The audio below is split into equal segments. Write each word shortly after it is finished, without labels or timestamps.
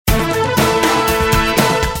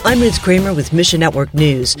I'm Ruth Kramer with Mission Network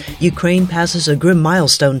News. Ukraine passes a grim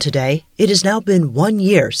milestone today. It has now been 1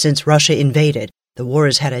 year since Russia invaded. The war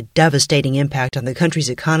has had a devastating impact on the country's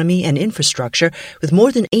economy and infrastructure, with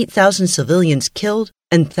more than 8,000 civilians killed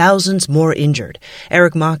and thousands more injured.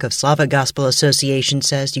 Eric Mock of Slavic Gospel Association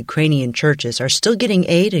says Ukrainian churches are still getting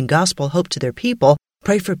aid and gospel hope to their people.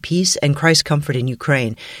 Pray for peace and Christ's comfort in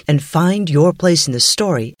Ukraine, and find your place in the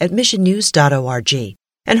story at missionnews.org.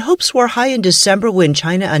 And hopes were high in December when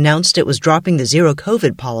China announced it was dropping the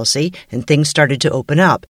zero-COVID policy and things started to open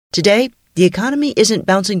up. Today, the economy isn't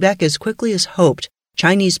bouncing back as quickly as hoped.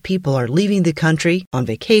 Chinese people are leaving the country on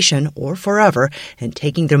vacation or forever and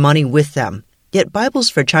taking their money with them. Yet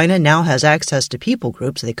Bibles for China now has access to people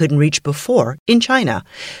groups they couldn't reach before in China.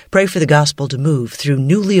 Pray for the gospel to move through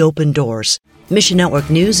newly opened doors. Mission Network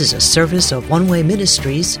News is a service of One Way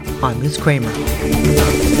Ministries. I'm Ruth Kramer.